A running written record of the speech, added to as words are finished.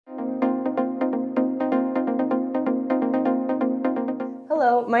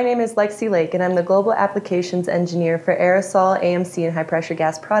Hello, my name is Lexi Lake and I'm the Global Applications Engineer for Aerosol, AMC, and High Pressure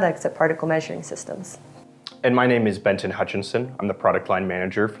Gas Products at Particle Measuring Systems. And my name is Benton Hutchinson. I'm the Product Line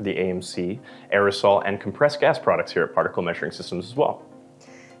Manager for the AMC, Aerosol, and Compressed Gas Products here at Particle Measuring Systems as well.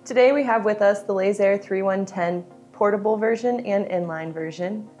 Today we have with us the Lasair III portable version and inline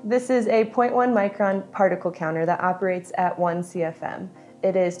version. This is a 0.1 micron particle counter that operates at 1 CFM.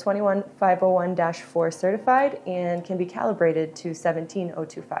 It is 21501-4 certified and can be calibrated to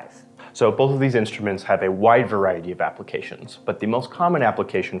 17025. So both of these instruments have a wide variety of applications, but the most common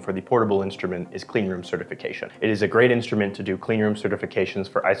application for the portable instrument is cleanroom certification. It is a great instrument to do cleanroom certifications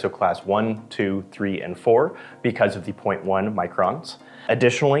for ISO class 1, 2, 3, and 4 because of the 0.1 microns.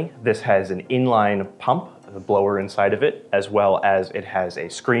 Additionally, this has an inline pump, the blower inside of it, as well as it has a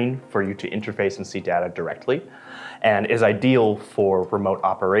screen for you to interface and see data directly, and is ideal for remote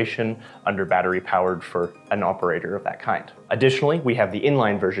operation under battery powered for an operator of that kind. Additionally, we have the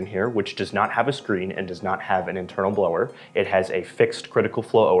inline version here, which does not have a screen and does not have an internal blower. It has a fixed critical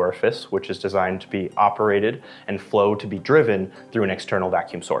flow orifice, which is designed to be operated and flow to be driven through an external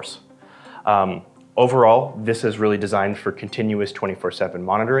vacuum source. Overall, this is really designed for continuous 24/7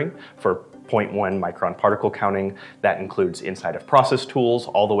 monitoring for 0.1 micron particle counting. That includes inside of process tools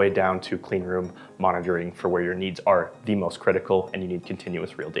all the way down to clean room monitoring for where your needs are the most critical and you need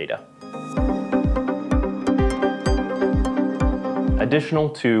continuous real data. Additional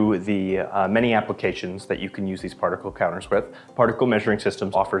to the many applications that you can use these particle counters with, Particle Measuring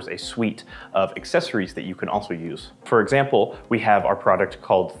Systems offers a suite of accessories that you can also use. For example, we have our product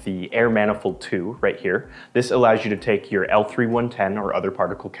called the Air Manifold 2 right here. This allows you to take your L3110 or other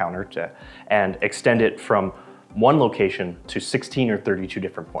particle counter and extend it from one location to 16 or 32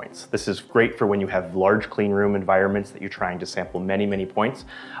 different points. This is great for when you have large clean room environments that you're trying to sample many points,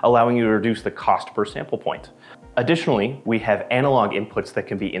 allowing you to reduce the cost per sample point. Additionally, we have analog inputs that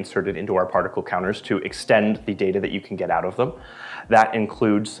can be inserted into our particle counters to extend the data that you can get out of them. That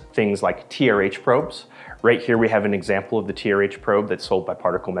includes things like TRH probes. Right here we have an example of the TRH probe that's sold by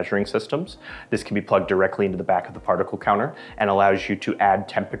Particle Measuring Systems. This can be plugged directly into the back of the particle counter and allows you to add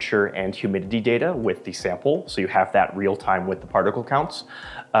temperature and humidity data with the sample, so you have that real time with the particle counts.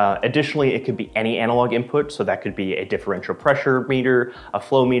 Additionally, it could be any analog input, so that could be a differential pressure meter, a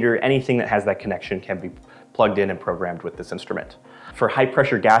flow meter, anything that has that connection can be plugged in and programmed with this instrument. For high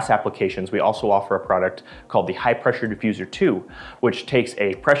pressure gas applications, we also offer a product called the High Pressure Diffuser 2, which takes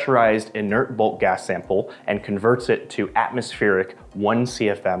a pressurized inert bulk gas sample and converts it to atmospheric 1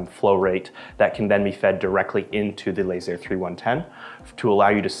 CFM flow rate that can then be fed directly into the Lasair III to allow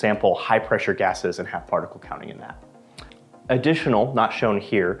you to sample high pressure gases and have particle counting in that. Additional, not shown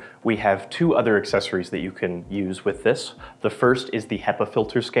here, we have two other accessories that you can use with this. The first is the HEPA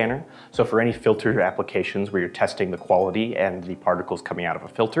filter scanner. So for any filter applications where you're testing the quality and the particles coming out of a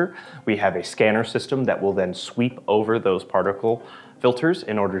filter, we have a scanner system that will then sweep over those particle filters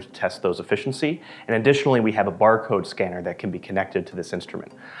in order to test those efficiency. And additionally, we have a barcode scanner that can be connected to this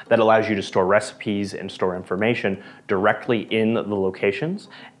instrument that allows you to store recipes and store information directly in the locations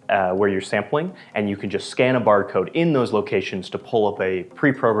where you're sampling, and you can just scan a barcode in those locations to pull up a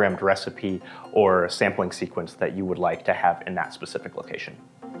pre-programmed recipe or a sampling sequence that you would like to have in that specific location.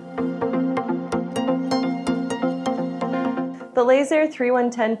 The Lasair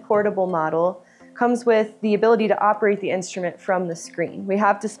III portable model comes with the ability to operate the instrument from the screen. We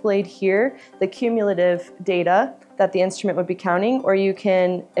have displayed here the cumulative data that the instrument would be counting, or you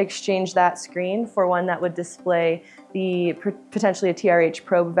can exchange that screen for one that would display the potentially a TRH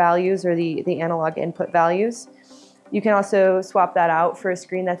probe values or the analog input values. You can also swap that out for a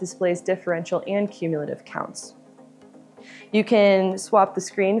screen that displays differential and cumulative counts. You can swap the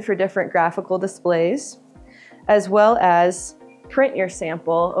screen for different graphical displays, as well as print your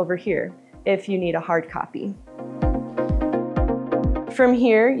sample over here if you need a hard copy. From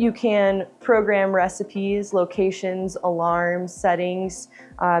here, you can program recipes, locations, alarms, settings.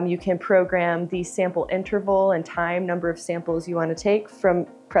 You can program the sample interval and time, number of samples you want to take from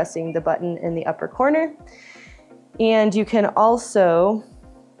pressing the button in the upper corner. And you can also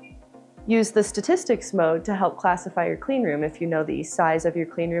use the statistics mode to help classify your clean room if you know the size of your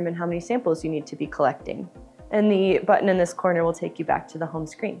clean room and how many samples you need to be collecting. And the button in this corner will take you back to the home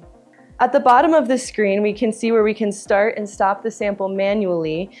screen. At the bottom of the screen, we can see where we can start and stop the sample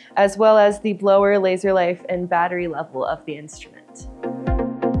manually, as well as the blower, laser life, and battery level of the instrument.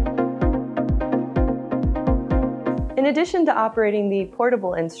 In addition to operating the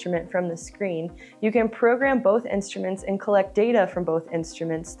portable instrument from the screen, you can program both instruments and collect data from both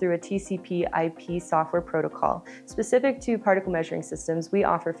instruments through a TCP/IP software protocol. Specific to particle measuring systems, we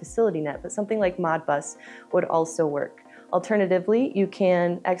offer FacilityNet, but something like Modbus would also work. Alternatively, you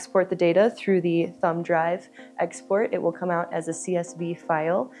can export the data through the thumb drive export. It will come out as a CSV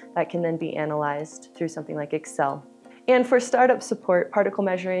file that can then be analyzed through something like Excel. And for startup support, Particle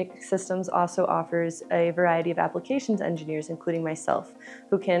Measuring Systems also offers a variety of applications engineers, including myself,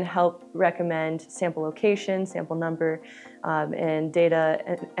 who can help recommend sample location, sample number, and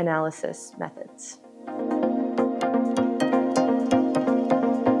data analysis methods.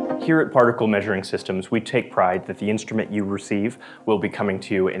 Here at Particle Measuring Systems, we take pride that the instrument you receive will be coming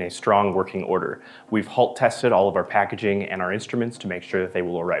to you in a strong working order. We've halt tested all of our packaging and our instruments to make sure that they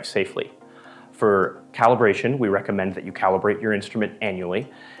will arrive safely. For calibration, we recommend that you calibrate your instrument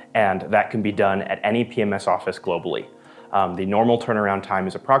annually, and that can be done at any PMS office globally. The normal turnaround time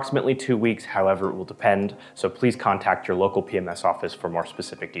is approximately 2 weeks, however it will depend, so please contact your local PMS office for more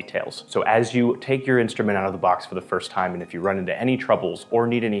specific details. So as you take your instrument out of the box for the first time, and if you run into any troubles or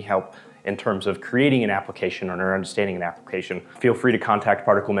need any help in terms of creating an application or understanding an application, feel free to contact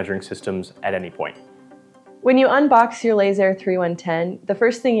Particle Measuring Systems at any point. When you unbox your Lasair 3110, the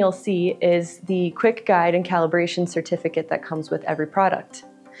first thing you'll see is the quick guide and calibration certificate that comes with every product.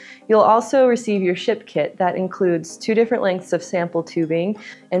 You'll also receive your ship kit that includes 2 different lengths of sample tubing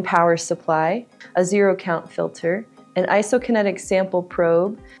and power supply, a zero count filter, an isokinetic sample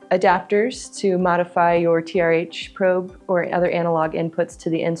probe, adapters to modify your TRH probe or other analog inputs to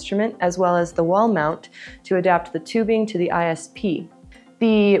the instrument, as well as the wall mount to adapt the tubing to the ISP.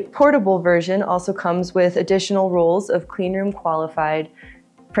 The portable version also comes with additional rolls of cleanroom qualified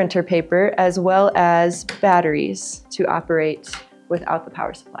printer paper, as well as batteries to operate without the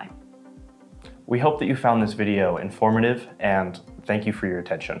power supply. We hope that you found this video informative, and thank you for your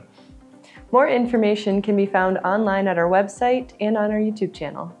attention. More information can be found online at our website and on our YouTube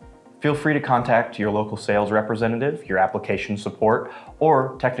channel. Feel free to contact your local sales representative, your application support,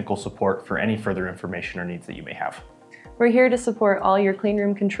 or technical support for any further information or needs that you may have. We're here to support all your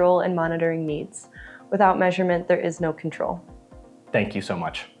cleanroom control and monitoring needs. Without measurement, there is no control. Thank you so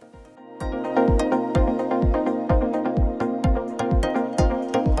much.